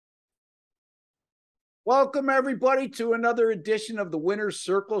Welcome, everybody, to another edition of the Winner's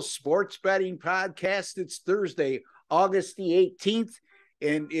Circle Sports Betting Podcast. It's Thursday, August the 18th,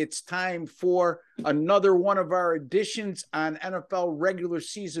 and it's time for another one of our editions on NFL regular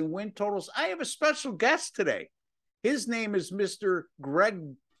season win totals. I have a special guest today. His name is Mr. Greg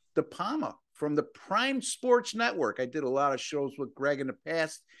DePalma from the Prime Sports Network. I did a lot of shows with Greg in the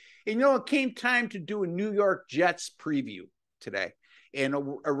past, and it came time to do a New York Jets preview today and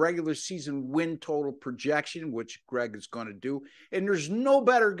a regular season win total projection, which Greg is going to do. And there's no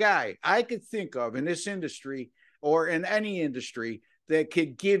better guy I could think of in this industry or in any industry that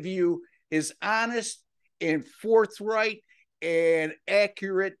could give you his honest and forthright and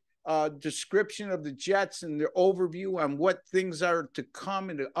accurate description of the Jets and their overview on what things are to come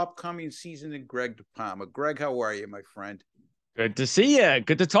in the upcoming season. And Greg DePalma. Greg, how are you, my friend? Good to see you.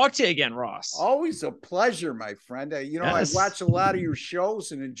 Good to talk to you again, Ross. Always a pleasure, my friend. Yes. I watch a lot of your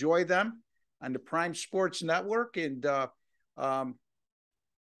shows and enjoy them on the Prime Sports Network. And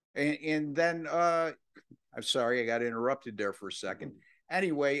then I'm sorry, I got interrupted there for a second.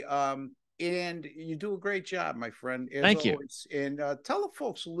 Anyway, and you do a great job, my friend. Thank you. And tell the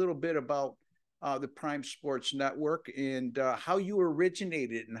folks a little bit about the Prime Sports Network and how you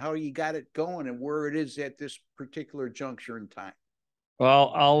originated and how you got it going and where it is at this particular juncture in time.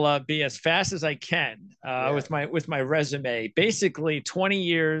 Well, I'll be as fast as I can with my resume. Basically, 20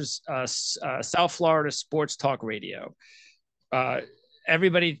 years South Florida sports talk radio.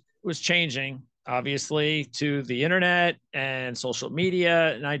 Everybody was changing, obviously, to the internet and social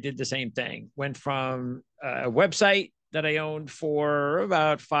media, and I did the same thing. Went from a website that I owned for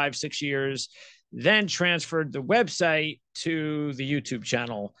about 5-6 years, then transferred the website to the YouTube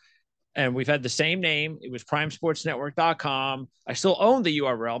channel. And we've had the same name. It was primesportsnetwork.com. I still own the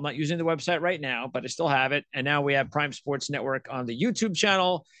URL. I'm not using the website right now, but I still have it. And now we have Prime Sports Network on the YouTube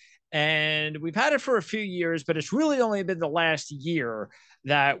channel. And we've had it for a few years, but it's really only been the last year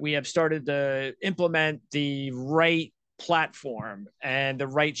that we have started to implement the right platform and the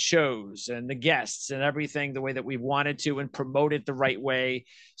right shows and the guests and everything the way that we wanted to and promote it the right way.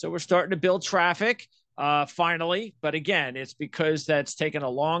 So we're starting to build traffic finally. But again, it's because that's taken a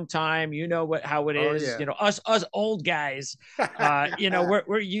long time. You know how it is. Yeah. You know, us old guys,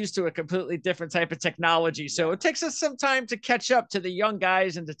 we're used to a completely different type of technology. So it takes us some time to catch up to the young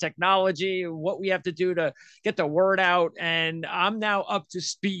guys and the technology, what we have to do to get the word out. And I'm now up to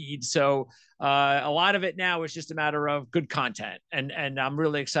speed. So a lot of it now is just a matter of good content. And I'm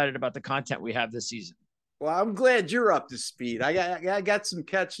really excited about the content we have this season. Well, I'm glad you're up to speed. I got some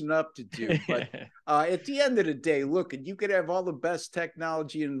catching up to do. But at the end of the day, look, you could have all the best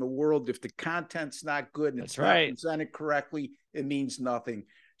technology in the world. If the content's not good and it's not presented correctly, it means nothing.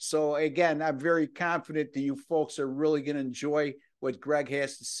 So, again, I'm very confident that you folks are really going to enjoy what Greg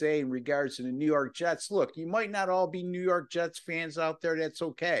has to say in regards to the New York Jets. Look, you might not all be New York Jets fans out there. That's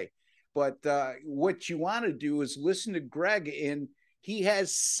okay. But what you want to do is listen to Greg, and he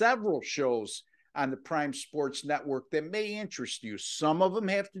has several shows on the Prime Sports Network that may interest you. Some of them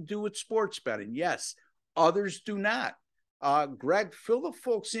have to do with sports betting. Yes, others do not. Greg, fill the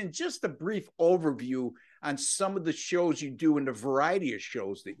folks in just a brief overview on some of the shows you do and the variety of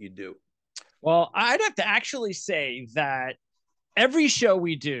shows that you do. Well, I'd have to actually say that every show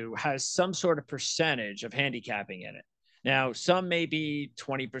we do has some sort of percentage of handicapping in it. Now, some may be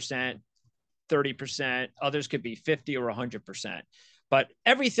 20%, 30%, others could be 50 or 100%. But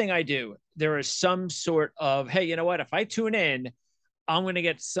everything I do, there is some sort of, hey, you know what? If I tune in, I'm going to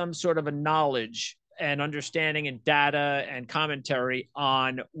get some sort of a knowledge and understanding and data and commentary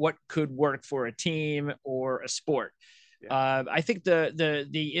on what could work for a team or a sport. Yeah. I think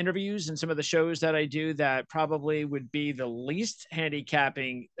the interviews and some of the shows that I do that probably would be the least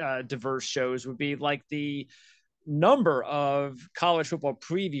handicapping diverse shows would be like the number of college football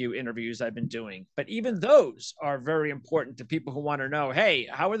preview interviews I've been doing. But even those are very important to people who want to know, hey,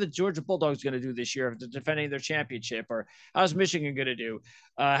 how are the Georgia Bulldogs going to do this year if they're defending their championship? Or how's Michigan going to do?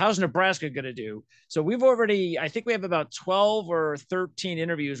 How's Nebraska going to do? So I think we have about 12 or 13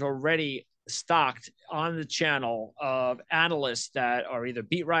 interviews already stocked on the channel of analysts that are either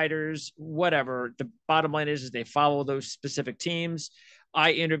beat writers, whatever. The bottom line is they follow those specific teams.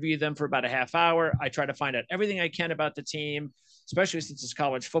 I interview them for about a half hour. I try to find out everything I can about the team, especially since it's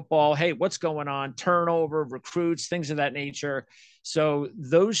college football. Hey, what's going on? Turnover, recruits, things of that nature. So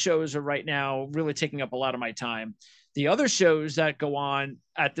those shows are right now really taking up a lot of my time. The other shows that go on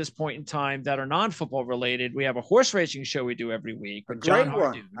at this point in time that are non-football related, we have a horse racing show we do every week. A great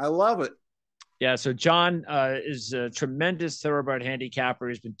one. I love it. Yeah, so John is a tremendous thoroughbred handicapper.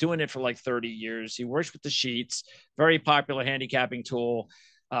 He's been doing it for like 30 years. He works with the sheets, very popular handicapping tool.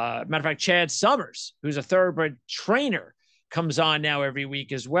 Matter of fact, Chad Summers, who's a thoroughbred trainer, comes on now every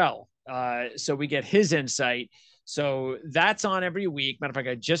week as well. So we get his insight. So that's on every week. Matter of fact,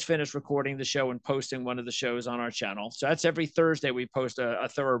 I just finished recording the show and posting one of the shows on our channel. So that's every Thursday we post a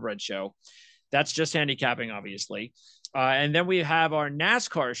thoroughbred show. That's just handicapping, obviously. And then we have our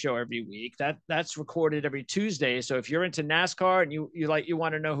NASCAR show every week. That's recorded every Tuesday. So if you're into NASCAR and you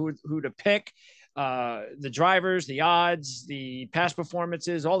want to know who to pick, the drivers, the odds, the past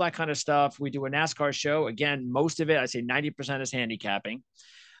performances, all that kind of stuff, we do a NASCAR show. Again, most of it, I say 90% is handicapping.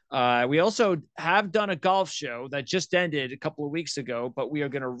 We also have done a golf show that just ended a couple of weeks ago, but we are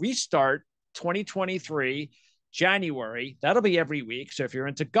going to restart 2023 January. That'll be every week. So if you're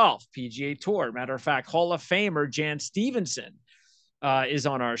into golf, PGA Tour, matter of fact, Hall of Famer Jan Stevenson is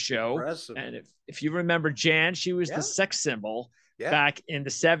on our show. Impressive. And if you remember Jan, she was the sex symbol back in the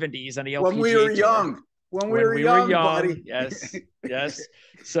 70s on the LPGA when we were Tour. Young. When we were young, buddy. Yes, yes.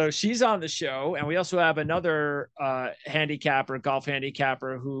 So she's on the show. And we also have another handicapper, golf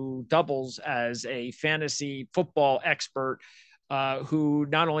handicapper, who doubles as a fantasy football expert, who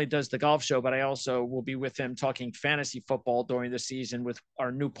not only does the golf show, but I also will be with him talking fantasy football during the season with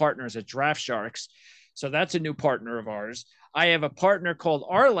our new partners at Draft Sharks. So that's a new partner of ours. I have a partner called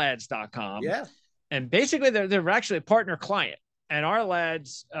ourlads.com. Yeah. And basically they're actually a partner client. And Our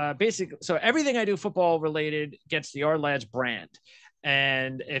Lads, basically, so everything I do football related gets the Our Lads brand.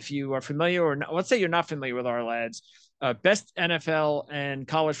 And if you are familiar, or not, let's say you're not familiar with Our Lads, best NFL and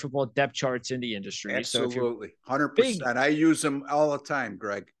college football depth charts in the industry. Absolutely. 100%. I use them all the time,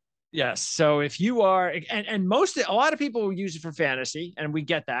 Greg. Yes. So if you are, and a lot of people will use it for fantasy, and we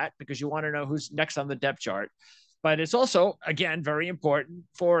get that because you want to know who's next on the depth chart. But it's also, again, very important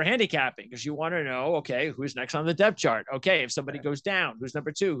for handicapping because you want to know, okay, who's next on the depth chart? Okay, if somebody goes down, who's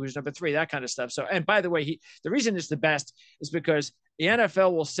number 2, who's number 3, that kind of stuff. So, and by the way, the reason it's the best is because the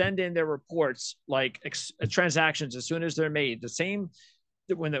NFL will send in their reports like transactions as soon as they're made. The same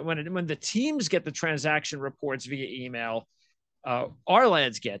when the teams get the transaction reports via email, Our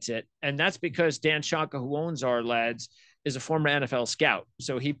Lads gets it, and that's because Dan Shanka, who owns Our Lads, is a former NFL scout.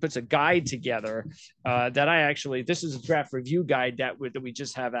 So he puts a guide together this is a draft review guide that we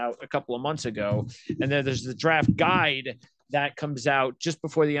just have out a couple of months ago. And then there's the draft guide that comes out just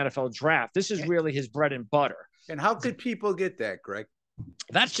before the NFL draft. This is really his bread and butter. And how could people get that, Greg?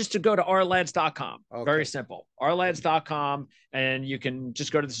 That's just to go to ourlads.com. Okay. Very simple. Ourlads.com. And you can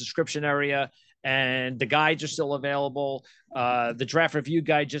just go to the subscription area and the guides are still available. The draft review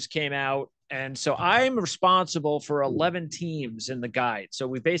guide just came out. And so I'm responsible for 11 teams in the guide. So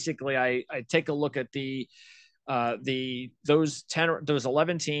we basically, I take a look at those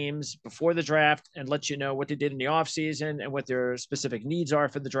 11 teams before the draft and let you know what they did in the offseason and what their specific needs are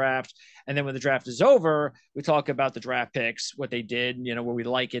for the draft. And then when the draft is over, we talk about the draft picks, what they did, where we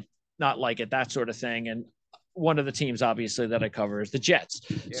like it, not like it, that sort of thing. And one of the teams, obviously, that I cover is the Jets.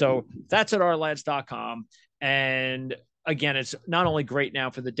 Yeah. So that's at ourlads.com. And again, it's not only great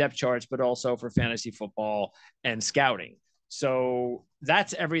now for the depth charts, but also for fantasy football and scouting. So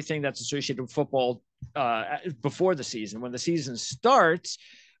that's everything that's associated with football before the season. When the season starts,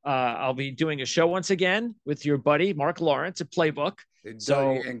 I'll be doing a show once again with your buddy, Mark Lawrence, at Playbook.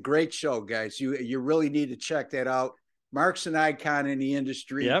 And great show, guys. You really need to check that out. Mark's an icon in the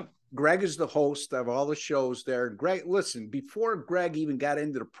industry. Yep. Greg is the host of all the shows there. Greg, listen, before Greg even got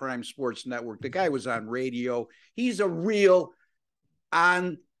into the Prime Sports Network, the guy was on radio. He's a real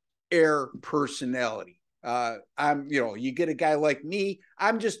on-air personality. You get a guy like me.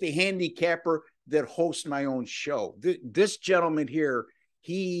 I'm just a handicapper that hosts my own show. This gentleman here,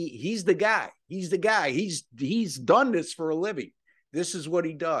 he's the guy. He's the guy. He's done this for a living. This is what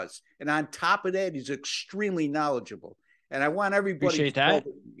he does. And on top of that, he's extremely knowledgeable. And I want everybody appreciate that.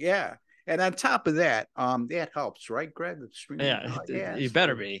 Yeah. And on top of that, that helps, right, Greg? Yeah, you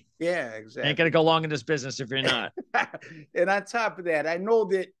better be. Yeah, exactly. Ain't gonna go long in this business if you're not. And on top of that, I know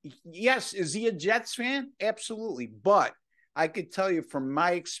that, yes, is he a Jets fan? Absolutely. But I could tell you from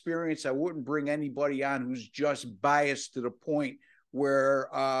my experience, I wouldn't bring anybody on who's just biased to the point where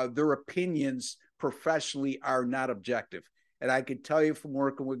their opinions professionally are not objective. And I could tell you from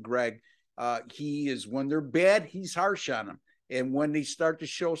working with Greg, he is, when they're bad, he's harsh on them. And when they start to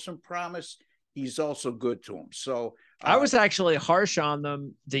show some promise, he's also good to them. So I was actually harsh on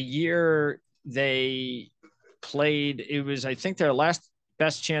them the year they played. It was, I think, their last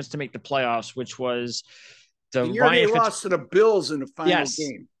best chance to make the playoffs, which was the year they lost to the Bills in the final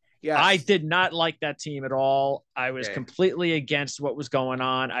game. Yes. I did not like that team at all. I was completely against what was going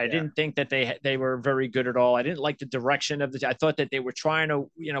on. I didn't think that they were very good at all. I didn't like the direction of I thought that they were trying to,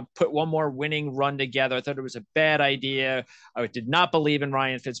 put one more winning run together. I thought it was a bad idea. I did not believe in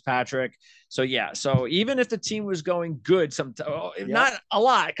Ryan Fitzpatrick. So so even if the team was going good, not a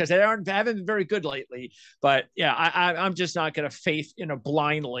lot, because they haven't been very good lately. But I'm just not going to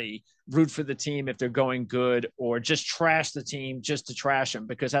blindly root for the team if they're going good, or just trash the team just to trash them,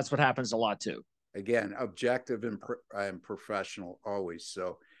 because that's what happens a lot too. Again, objective and professional always.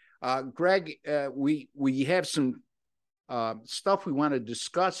 So, Greg, we have some stuff we want to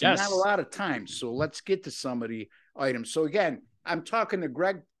discuss, and not a lot of time. So let's get to some of the items. So again, I'm talking to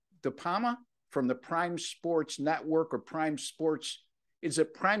Greg DePalma from the Prime Sports Network, or Prime Sports. Is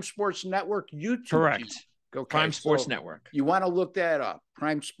it Prime Sports Network YouTube? Correct. Okay, Prime Sports Network. You want to look that up.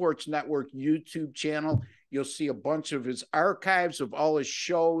 Prime Sports Network YouTube channel. You'll see a bunch of his archives of all his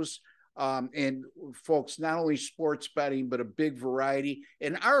shows. And folks, not only sports betting, but a big variety.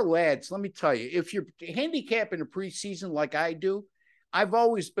 And our lads, let me tell you, if you're handicapping a preseason like I do, I've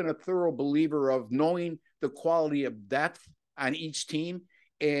always been a thorough believer of knowing the quality of depth on each team.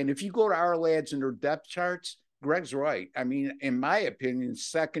 And if you go to our lads and their depth charts, Greg's right. I mean, in my opinion,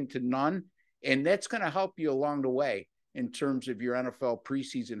 second to none. And that's going to help you along the way in terms of your NFL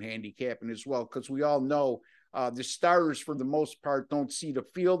preseason handicapping as well, because we all know the starters, for the most part, don't see the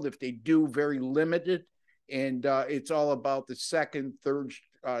field. If they do, very limited. And it's all about the second, third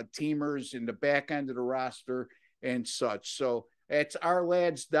teamers in the back end of the roster and such. So it's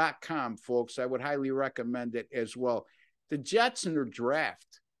ourlads.com, folks. I would highly recommend it as well. The Jets in their draft,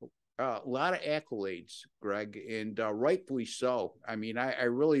 a lot of accolades, Greg, and rightfully so. I mean, I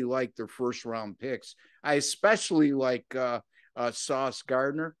really like their first-round picks. I especially like Sauce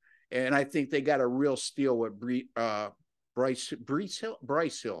Gardner. And I think they got a real steal with Breece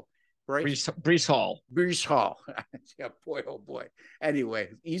Hall. Yeah, boy, oh boy.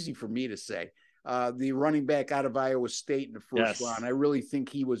 Anyway, easy for me to say. The running back out of Iowa State in the first round. I really think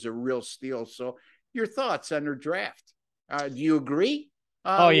he was a real steal. So your thoughts on their draft? Do you agree?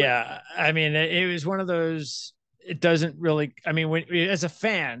 I mean, it was one of those, it doesn't really, I mean, when, as a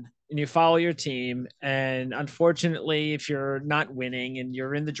fan, and you follow your team, and unfortunately, if you're not winning and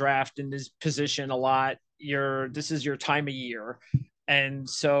you're in the draft in this position a lot, this is your time of year. And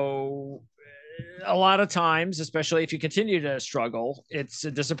so a lot of times, especially if you continue to struggle, it's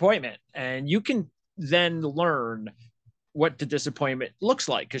a disappointment, and you can then learn what the disappointment looks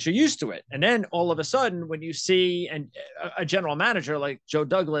like because you're used to it. And then all of a sudden, when you see a general manager like Joe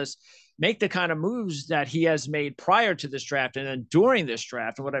Douglas make the kind of moves that he has made prior to this draft and then during this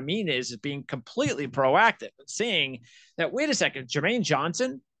draft. And what I mean is being completely proactive and seeing that, wait a second, Jermaine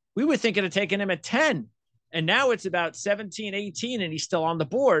Johnson, we were thinking of taking him at 10. And now it's about 17, 18, and he's still on the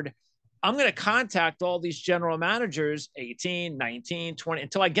board. I'm going to contact all these general managers, 18, 19, 20,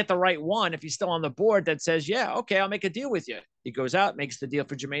 until I get the right one. If he's still on the board that says, yeah, okay, I'll make a deal with you. He goes out, makes the deal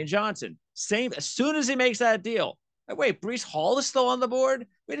for Jermaine Johnson. Same, as soon as he makes that deal, wait, Breece Hall is still on the board?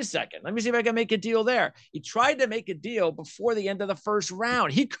 Wait a second. Let me see if I can make a deal there. He tried to make a deal before the end of the first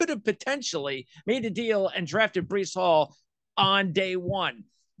round. He could have potentially made a deal and drafted Breece Hall on day one.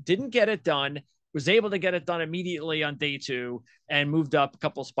 Didn't get it done. Was able to get it done immediately on day two and moved up a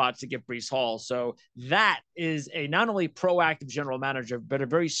couple spots to get Breece Hall. So that is a not only proactive general manager, but a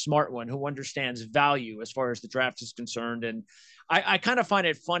very smart one who understands value as far as the draft is concerned. And I kind of find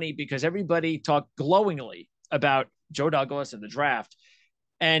it funny because everybody talked glowingly about Joe Douglas and the draft.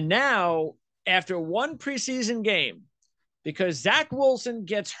 And now, after one preseason game, because Zach Wilson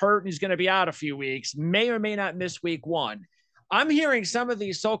gets hurt and he's going to be out a few weeks, may or may not miss week one, I'm hearing some of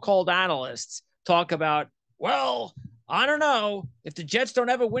these so-called analysts talk about, well, I don't know, if the Jets don't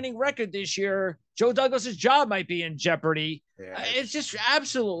have a winning record this year, Joe Douglas's job might be in jeopardy. Yeah, it's just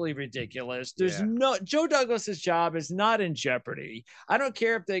absolutely ridiculous. Joe Douglas's job is not in jeopardy. I don't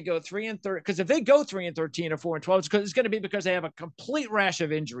care if they go 3-13, because if they go 3-13 or 4-12, it's going to be because they have a complete rash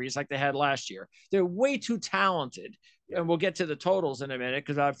of injuries like they had last year. They're way too talented. And we'll get to the totals in a minute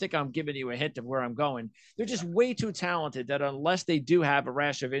because I think I'm giving you a hint of where I'm going. They're just way too talented that unless they do have a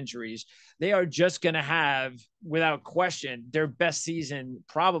rash of injuries, they are just going to have, without question, their best season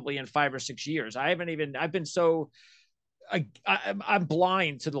probably in 5 or 6 years. I've been so, I'm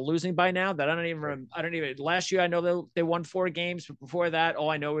blind to the losing by now that I don't even, last year I know they won 4 games, but before that, all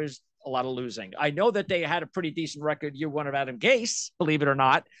I know is a lot of losing. I know that they had a pretty decent record year one of Adam Gase, believe it or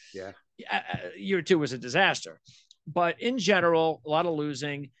not. Yeah. Year 2 was a disaster. But in general, a lot of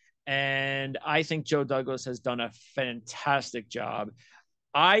losing. And I think Joe Douglas has done a fantastic job.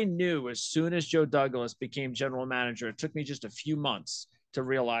 I knew as soon as Joe Douglas became general manager, it took me just a few months to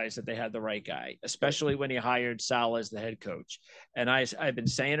realize that they had the right guy, especially when he hired Sal as the head coach. And I've been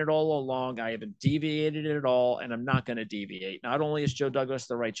saying it all along. I haven't deviated at all, and I'm not going to deviate. Not only is Joe Douglas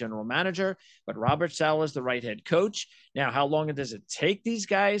the right general manager, but Robert Sal is the right head coach. Now, how long does it take these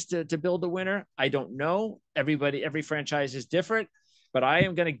guys to build a winner? I don't know. Every franchise is different, but I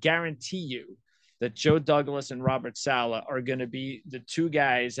am going to guarantee you that Joe Douglas and Robert Saleh are going to be the two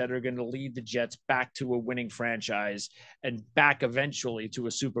guys that are going to lead the Jets back to a winning franchise and back eventually to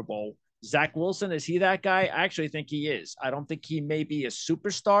a Super Bowl. Zach Wilson, is he that guy? I actually think he is. I don't think he may be a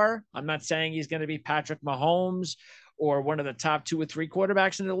superstar. I'm not saying he's going to be Patrick Mahomes or one of the top 2 or 3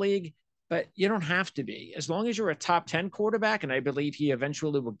 quarterbacks in the league, but you don't have to be. As long as you're a top 10 quarterback, and I believe he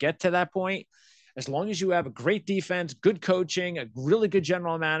eventually will get to that point, as long as you have a great defense, good coaching, a really good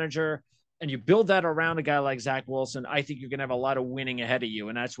general manager, and you build that around a guy like Zach Wilson, I think you're going to have a lot of winning ahead of you.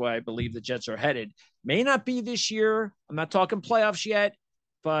 And that's why I believe the Jets are headed. May not be this year. I'm not talking playoffs yet,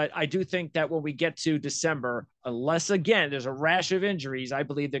 but I do think that when we get to December, unless, again, there's a rash of injuries, I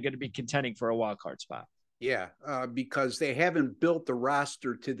believe they're going to be contending for a wild card spot. Yeah, because they haven't built the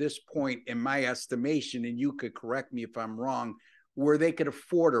roster to this point, in my estimation, and you could correct me if I'm wrong, where they could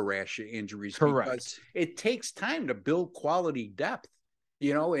afford a rash of injuries. Correct. Because it takes time to build quality depth.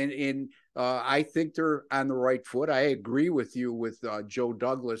 And I think they're on the right foot. I agree with you with Joe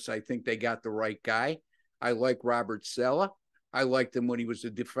Douglas. I think they got the right guy. I like Robert Saleh. I liked him when he was the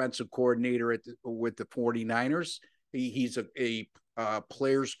defensive coordinator with the 49ers. He's a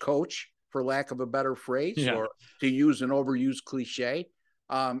player's coach, for lack of a better phrase, or to use an overused cliche.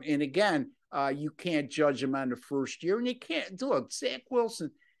 And again, you can't judge him on the first year, and you can't do it. Zach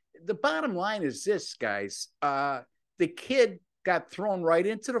Wilson, the bottom line is this, guys. The kid got thrown right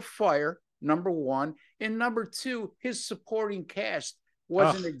into the fire, number one. And number two, his supporting cast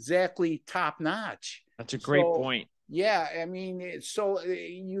wasn't exactly top notch. That's a great point. Yeah, I mean, so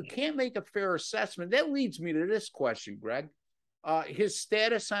you can't make a fair assessment. That leads me to this question, Greg. His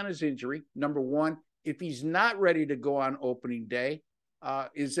status on his injury, number one, if he's not ready to go on opening day,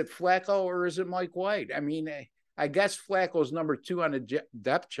 is it Flacco or is it Mike White? I mean, I guess Flacco's number 2 on the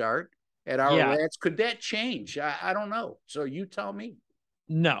depth chart at our last. Could that change? I don't know. So you tell me.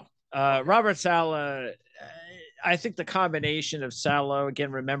 No. Robert Saleh, I think the combination of Saleh,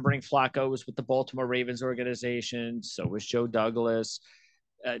 again, remembering Flacco was with the Baltimore Ravens organization, so was Joe Douglas.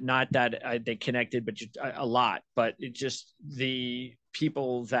 Not that they connected, but a lot. But it just the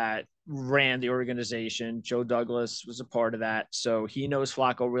people that ran the organization, Joe Douglas was a part of that, so he knows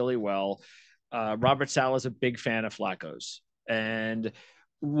Flacco really well. Robert Saleh is a big fan of Flacco's, and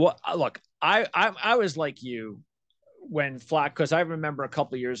I was like you when Flacco, because I remember a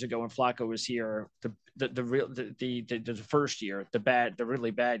couple of years ago when Flacco was here, the first year, the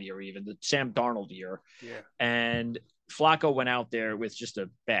really bad year, even the Sam Darnold year, and Flacco went out there with just a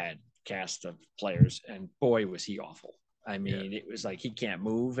bad cast of players, and boy was he awful. I mean, it was like he can't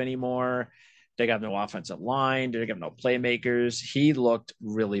move anymore. They got no offensive line. They got no playmakers. He looked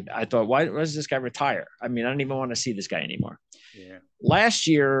really bad. I thought, why does this guy retire? I mean, I don't even want to see this guy anymore. Last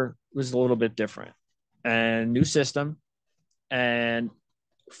year was a little bit different, and new system. And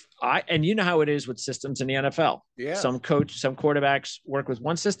you know how it is with systems in the NFL. Some quarterbacks work with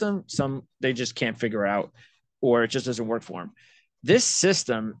one system. Some they just can't figure out, or it just doesn't work for them. This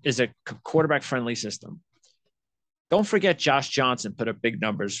system is a quarterback friendly system. Don't forget Josh Johnson put up big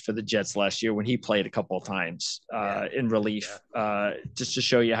numbers for the Jets last year when he played a couple of times in relief, just to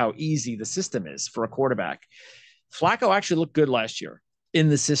show you how easy the system is for a quarterback. Flacco actually looked good last year in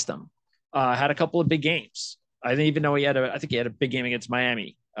the system. Had a couple of big games. I didn't even know he had a big game against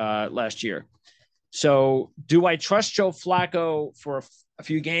Miami last year. So do I trust Joe Flacco for a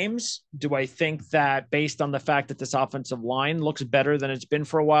few games? Do I think that based on the fact that this offensive line looks better than it's been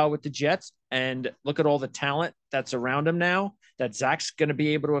for a while with the Jets, and look at all the talent that's around him now that Zach's going to be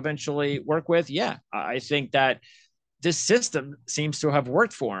able to eventually work with? Yeah, I think that this system seems to have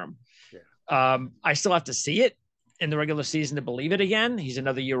worked for him. I still have to see it in the regular season to believe it again. He's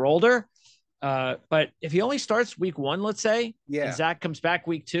another year older. But if he only starts week 1, let's say, and Zach comes back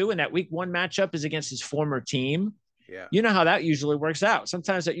week 2, and that week 1 matchup is against his former team, you know how that usually works out.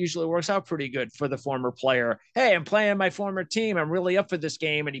 Sometimes that usually works out pretty good for the former player. Hey, I'm playing my former team. I'm really up for this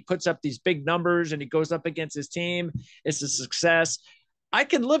game. And he puts up these big numbers and he goes up against his team. It's a success. I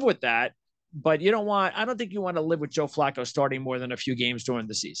can live with that, but I don't think you want to live with Joe Flacco starting more than a few games during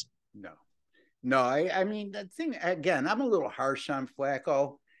the season. No, I mean, the thing, again, I'm a little harsh on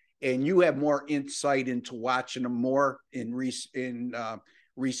Flacco. And you have more insight into watching him more in recent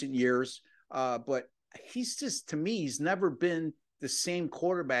years. But he's just, to me, he's never been the same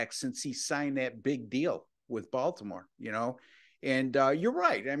quarterback since he signed that big deal with Baltimore, And you're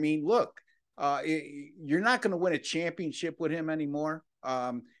right. I mean, look, you're not going to win a championship with him anymore.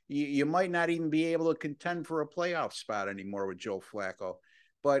 You might not even be able to contend for a playoff spot anymore with Joe Flacco.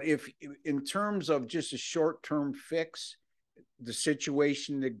 But if in terms of just a short-term fix, the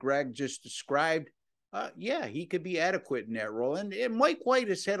situation that Greg just described, yeah, he could be adequate in that role. And Mike White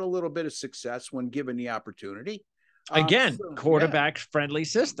has had a little bit of success when given the opportunity. Again, quarterback friendly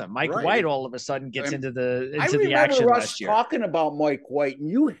system. Mike White all of a sudden gets into the action last year. Talking about Mike White, and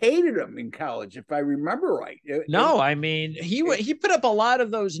you hated him in college, if I remember right. I mean, he put up a lot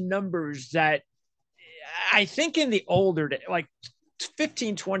of those numbers that I think in the older day, like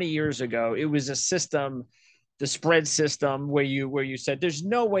 15, 20 years ago, it was a system, the spread system, where you said there's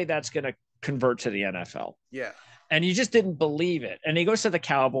no way that's going to convert to the NFL. Yeah. And you just didn't believe it. And he goes to the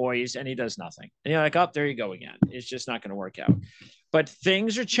Cowboys and he does nothing. And you're like, oh, there you go again. It's just not going to work out. But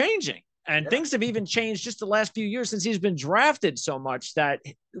things are changing. And things have even changed just the last few years since he's been drafted so much that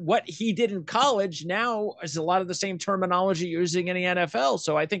what he did in college now is a lot of the same terminology using in the NFL.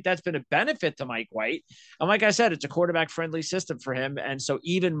 So I think that's been a benefit to Mike White. And like I said, it's a quarterback-friendly system for him. And so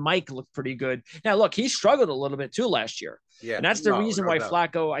even Mike looked pretty good. Now, look, he struggled a little bit too last year. Yeah, and that's the reason why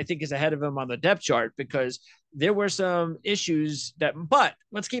Flacco, I think, is ahead of him on the depth chart, because there were some issues but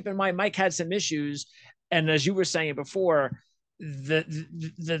let's keep in mind, Mike had some issues. And as you were saying before,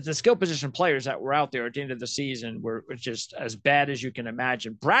 the skill position players that were out there at the end of the season were just as bad as you can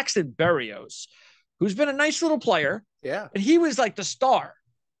imagine. Braxton Berrios, who's been a nice little player. Yeah. And he was like the star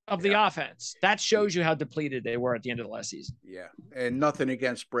of the offense. That shows you how depleted they were at the end of the last season. Yeah. And nothing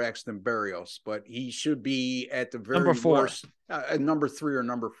against Braxton Berrios, but he should be at the very number 4. worst, number 3 or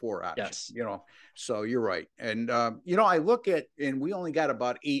number 4 option. Yes. So you're right. And, I look at, and we only got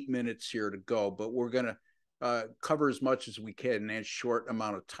about 8 minutes here to go, but we're going to cover as much as we can in that short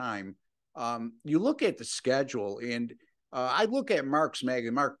amount of time. You look at the schedule, and I look at Mark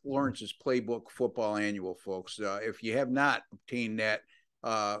Lawrence's Playbook Football Annual, folks. If you have not obtained that,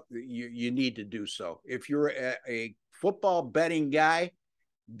 you need to do so. If you're a football betting guy,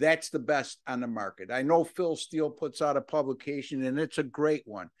 that's the best on the market. I know Phil Steele puts out a publication, and it's a great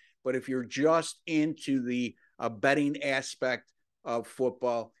one. But if you're just into the betting aspect of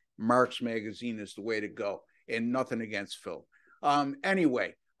football, Mark's Magazine is the way to go. And nothing against Phil.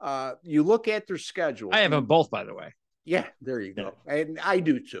 Anyway, you look at their schedule. I have them both, by the way. Yeah, there you go. And I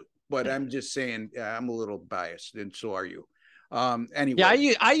do too. But I'm just saying, I'm a little biased, and so are you. Anyway,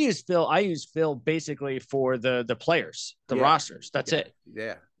 yeah, I use Phil. I use Phil basically for the players, the rosters. That's it.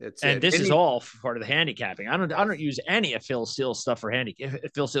 Yeah, that's and this is all part of the handicapping. I don't use any of Phil Steele's stuff for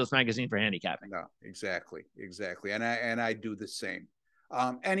Phil Steele's magazine for handicapping. No, exactly, and I do the same.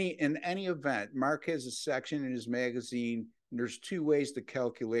 In any event, Mark has a section in his magazine, and there's 2 ways to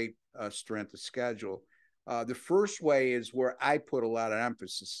calculate strength of schedule. The first way is where I put a lot of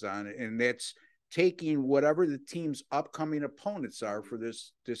emphasis on it, and that's taking whatever the team's upcoming opponents are for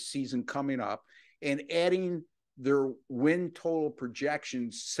this season coming up and adding their win total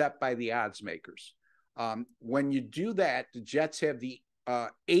projections set by the odds makers. When you do that, the Jets have the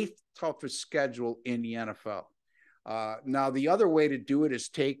 8th toughest schedule in the NFL. Now, the other way to do it is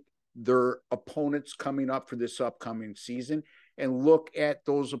take their opponents coming up for this upcoming season and look at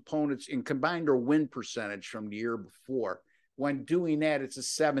those opponents and combine their win percentage from the year before. When doing that, it's the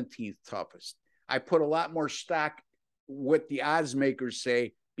 17th toughest. I put a lot more stock what the odds makers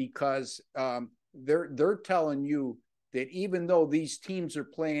say, because they're telling you that even though these teams are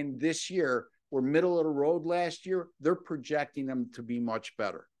playing this year were middle of the road last year, they're projecting them to be much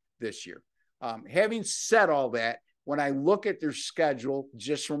better this year. Having said all that, when I look at their schedule,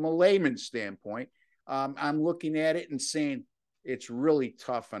 just from a layman's standpoint, I'm looking at it and saying it's really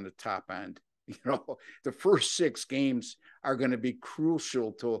tough on the top end. The first 6 games are going to be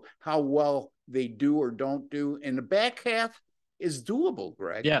crucial to how well they do or don't do. And the back half is doable,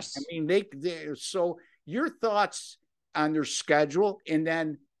 Greg. Yes. I mean, they so your thoughts on their schedule, and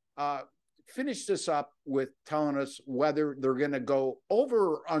then finish this up with telling us whether they're going to go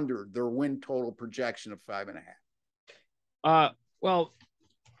over or under their win total projection of 5.5. Well,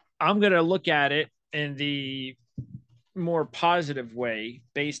 I'm going to look at it in the more positive way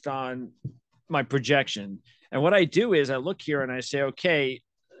based on my projection. And what I do is I look here and I say, okay,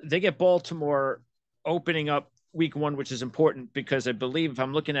 they get Baltimore opening up week 1, which is important because I believe, if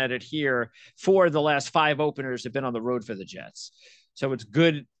I'm looking at it here, 4 of the last 5 openers have been on the road for the Jets. So it's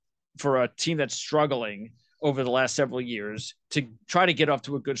good for a team that's struggling over the last several years to try to get off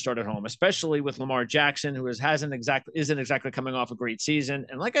to a good start at home, especially with Lamar Jackson, who isn't exactly coming off a great season.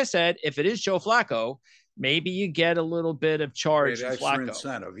 And like I said, if it is Joe Flacco, maybe you get a little bit of charge from Flacco.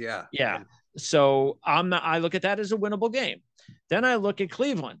 Incentive, yeah. Yeah. So I look at that as a winnable game. Then I look at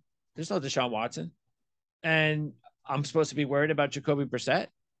Cleveland. There's no Deshaun Watson. And I'm supposed to be worried about Jacoby Brissett.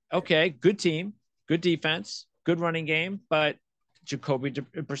 Okay, good team, good defense, good running game, but Jacoby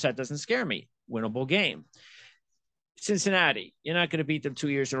Brissett doesn't scare me. Winnable game. Cincinnati, you're not going to beat them 2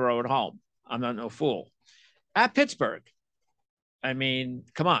 years in a row at home. I'm not no fool. At Pittsburgh, I mean,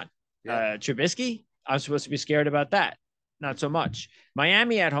 come on. Yeah. Trubisky, I'm supposed to be scared about that. Not so much.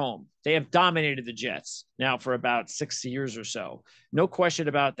 Miami at home, they have dominated the Jets now for about 6 years or so. No question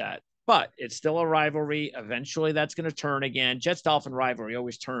about that. But it's still a rivalry. Eventually, that's going to turn again. Jets-Dolphin rivalry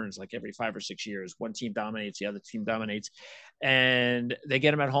always turns like every 5 or 6 years. One team dominates, the other team dominates. And they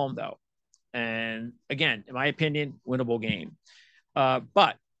get them at home, though. And again, in my opinion, winnable game.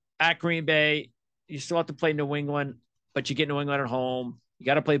 But at Green Bay, you still have to play New England, but you get New England at home. You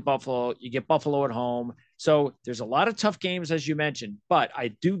got to play Buffalo. You get Buffalo at home. So there's a lot of tough games, as you mentioned, but I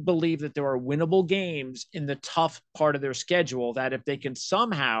do believe that there are winnable games in the tough part of their schedule that if they can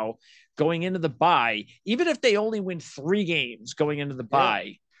somehow going into the bye, even if they only win 3 games going into the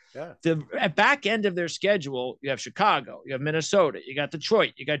bye, the at back end of their schedule, you have Chicago, you have Minnesota, you got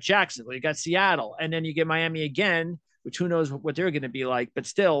Detroit, you got Jacksonville, you got Seattle, and then you get Miami again, which who knows what they're going to be like. But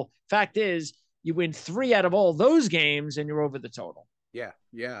still, fact is, you win 3 out of all those games and you're over the total. Yeah.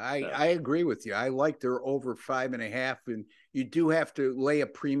 I agree with you. I like their over 5.5, and you do have to lay a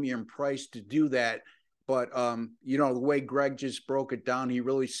premium price to do that. But, the way Greg just broke it down, he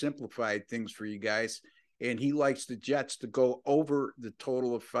really simplified things for you guys. And he likes the Jets to go over the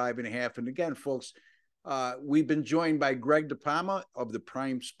total of 5.5. And again, folks, we've been joined by Greg DePalma of the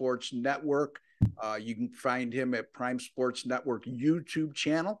Prime Sports Network. You can find him at Prime Sports Network YouTube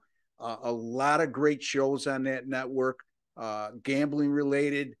channel. A lot of great shows on that network. Gambling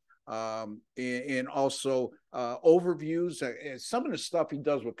related, and also overviews. Some of the stuff he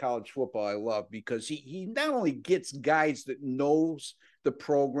does with college football I love, because he not only gets guys that knows the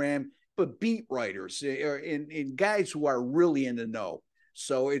program, but beat writers and guys who are really in the know.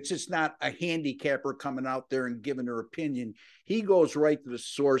 So it's just not a handicapper coming out there and giving their opinion. He goes right to the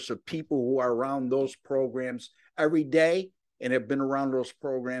source of people who are around those programs every day and have been around those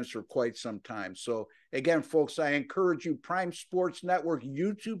programs for quite some time. So again, folks, I encourage you, Prime Sports Network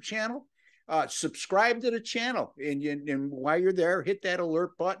YouTube channel, subscribe to the channel. And while you're there, hit that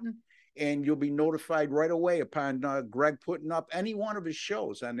alert button and you'll be notified right away upon Greg putting up any one of his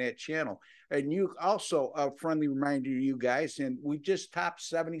shows on that channel. And you also, a friendly reminder to you guys, and we just topped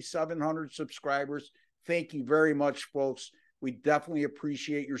 7,700 subscribers. Thank you very much, folks. We definitely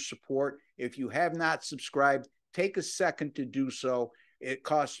appreciate your support. If you have not subscribed, take a second to do so. It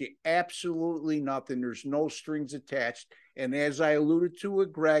costs you absolutely nothing. There's no strings attached. And as I alluded to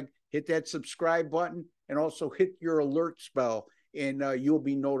with Greg, hit that subscribe button and also hit your alerts bell, and you'll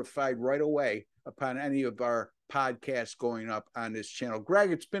be notified right away upon any of our podcasts going up on this channel.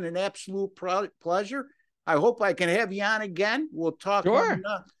 Greg, it's been an absolute pleasure. I hope I can have you on again. We'll talk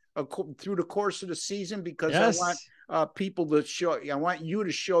through the course of the season, because I want people to show. I want you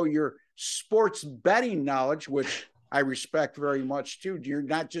to show your sports betting knowledge, which I respect very much too. You're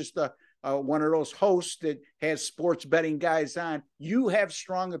not just one of those hosts that has sports betting guys on. You have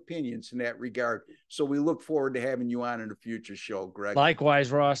strong opinions in that regard. So we look forward to having you on in a future show, Greg.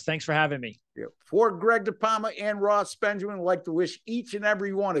 Likewise, Ross. Thanks for having me. Yeah. For Greg DePalma and Ross Benjamin, I'd like to wish each and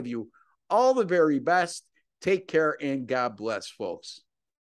every one of you all the very best. Take care and God bless, folks.